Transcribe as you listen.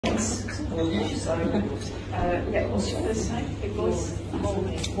difference. So, yeah, what's your first name? It was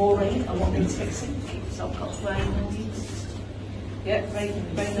Maureen. And what needs fixing? So I've got Reynaud. Yeah,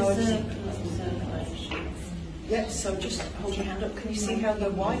 Reynaud. Yeah, so just hold your hand up. Can you see how the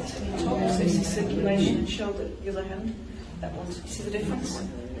white on the top, so it's the circulation, and show the other hand? That one, you see the difference?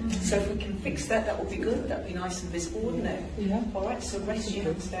 So if we can fix that, that would be good. That would be nice and visible, wouldn't it? Yeah. All right, so rest your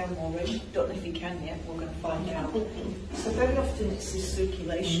hands down, Maureen. Don't know if you can yet, we're going to find out. So very often it's this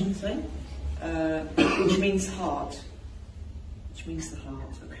circulation thing, which means heart. Which means the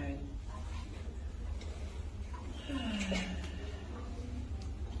heart, okay?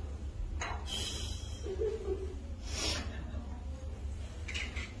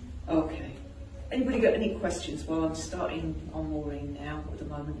 Okay. Anybody got any questions? Well, I'm starting on Maureen now at the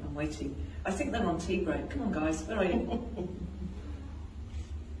moment. I'm waiting. I think they're on tea break. Come on, guys. Where are you?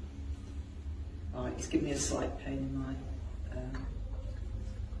 All right, it's giving me a slight pain in my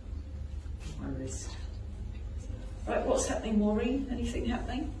wrist. Right, what's happening, Maureen? Anything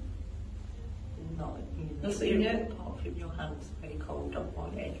happening? Nothing yet? Apart from your hands very cold on my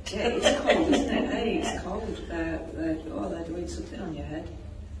head. Yeah, it's cold, isn't it? Hey, it's cold. They're doing something on your head.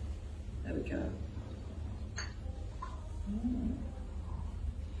 There we go.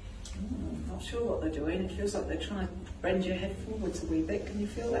 Not sure what they're doing. It feels like they're trying to bend your head forwards a wee bit. Can you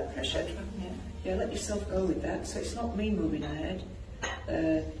feel that pressure? Yeah, let yourself go with that. So it's not me moving ahead.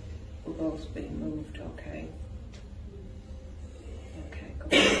 We're both being moved. Okay. Okay,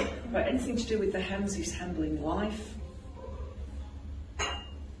 good. Right, anything to do with the hands is handling life.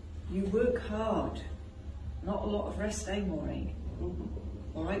 You work hard. Not a lot of rest, eh, Maureen?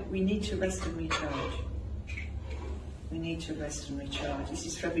 All right, we need to rest and recharge. We need to rest and recharge. This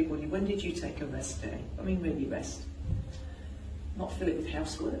is for everybody. When did you take a rest day? I mean, really rest. Not fill it with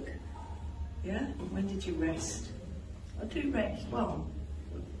housework. Yeah? When did you rest? I do rest. Well,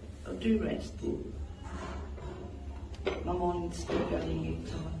 I do rest. My mind's still going all the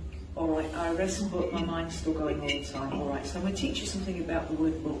time. All right, I rest, but my mind's still going all the time. All right, so I'm going to teach you something about the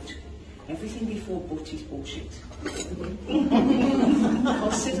word but. Everything before but is bullshit.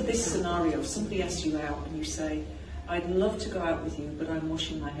 Consider this scenario. Somebody asks you out and you say, I'd love to go out with you, but I'm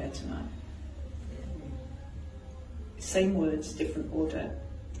washing my hair tonight. Same words, different order.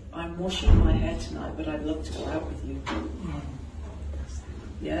 I'm washing my hair tonight, but I'd love to go out with you.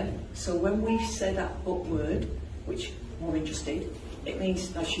 Yeah? So when we say that but word, which Maureen just did, it means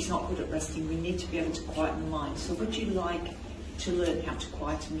that she's not good at resting. We need to be able to quieten the mind. So would you like to learn how to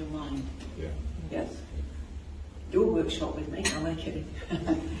quieten your mind? Yeah. Yes? Do a workshop with me. I'm only kidding.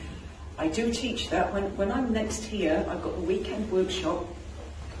 I do teach that. When I'm next here, I've got a weekend workshop.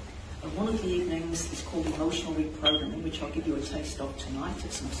 And one of the evenings is called Emotional Reprogramming, which I'll give you a taste of tonight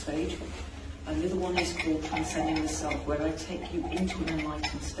at some stage. And the other one is called Transcending the Self, where I take you into an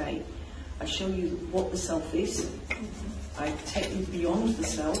enlightened state. I show you what the self is. I take you beyond the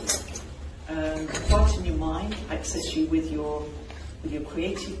self. Quieten your mind, access you with your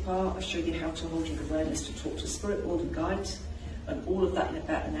creative part. I show you how to hold your awareness to talk to spirit world and guides, and all of that in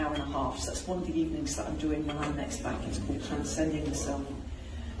about an hour and a half. So that's one of the evenings that I'm doing when I'm next back. It's called Transcending the Self.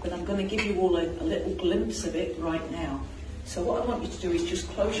 But I'm going to give you all a little glimpse of it right now. So what I want you to do is just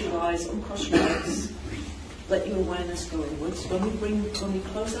close your eyes, uncross your legs, let your awareness go inwards. When we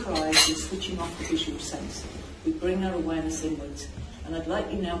close our eyes, we're switching off the visual sense. We bring our awareness inwards. And I'd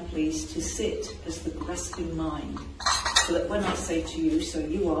like you now, please, to sit as the grasping mind. So that when I say to you, so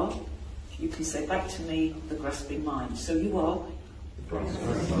you are, you can say back to me, the grasping mind. So you are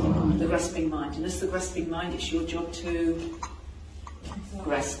the grasping mind. And as the grasping mind, it's your job to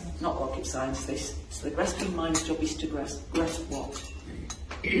grasp, not rocket science this. So the grasping mind's job is to grasp. Grasp what?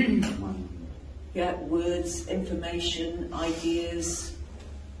 Yeah, words, information, ideas,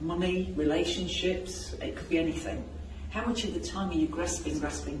 money, relationships, it could be anything. How much of the time are you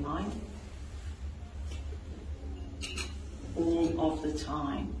grasping mind? All of the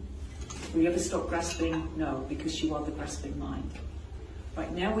time. Will you ever stop grasping? No, because you are the grasping mind.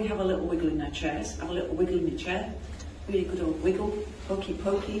 Right, now we have a little wiggle in our chairs. Have a little wiggle in your chair. Really good old wiggle, hokey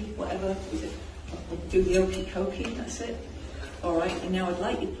pokey, whatever is it? Do the okey cokey, that's it. All right, and now I'd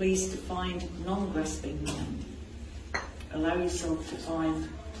like you please to find non-grasping mind. Allow yourself to find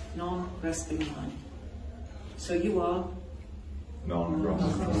non-grasping mind. So you are?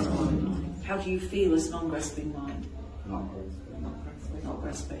 Non-grasping. How do you feel as non-grasping mind? Not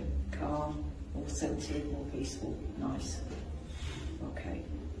grasping. Calm, more centered, more peaceful. Nice. Okay.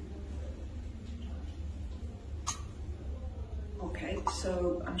 Okay,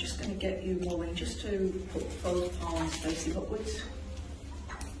 so I'm just going to get you, Maureen, just to put both palms facing upwards.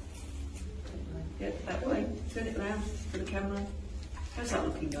 Yep, that way. Turn it around to the camera. How's that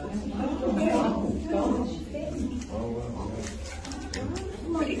looking, guys?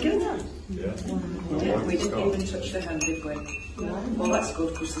 Pretty good. Yeah, we didn't even touch the hand, did we? Well, that's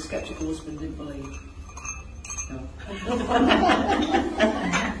good, because the sceptical husband didn't believe. No.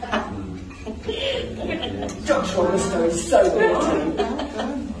 Josh Forrester is so good.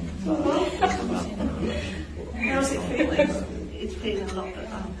 How's it feeling? It's feeling a lot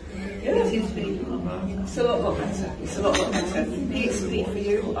better. Yeah. It is feeling a lot better. It's a lot better. It's a lot better. PXP for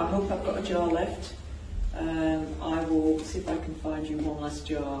you. I hope I've got a jar left. I will see if I can find you one last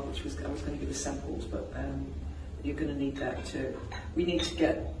jar, which was I was going to give us samples, but you're going to need that too. We need to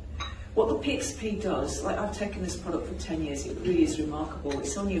get what the PXP does. Like, I've taken this product for 10 years. It really is remarkable.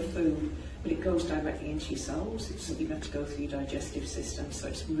 It's only a food, but it goes directly into your cells. It doesn't even have to go through your digestive system, so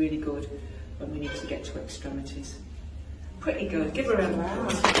it's really good when we need to get to extremities. Pretty good. Give her a round of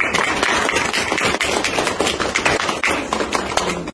applause.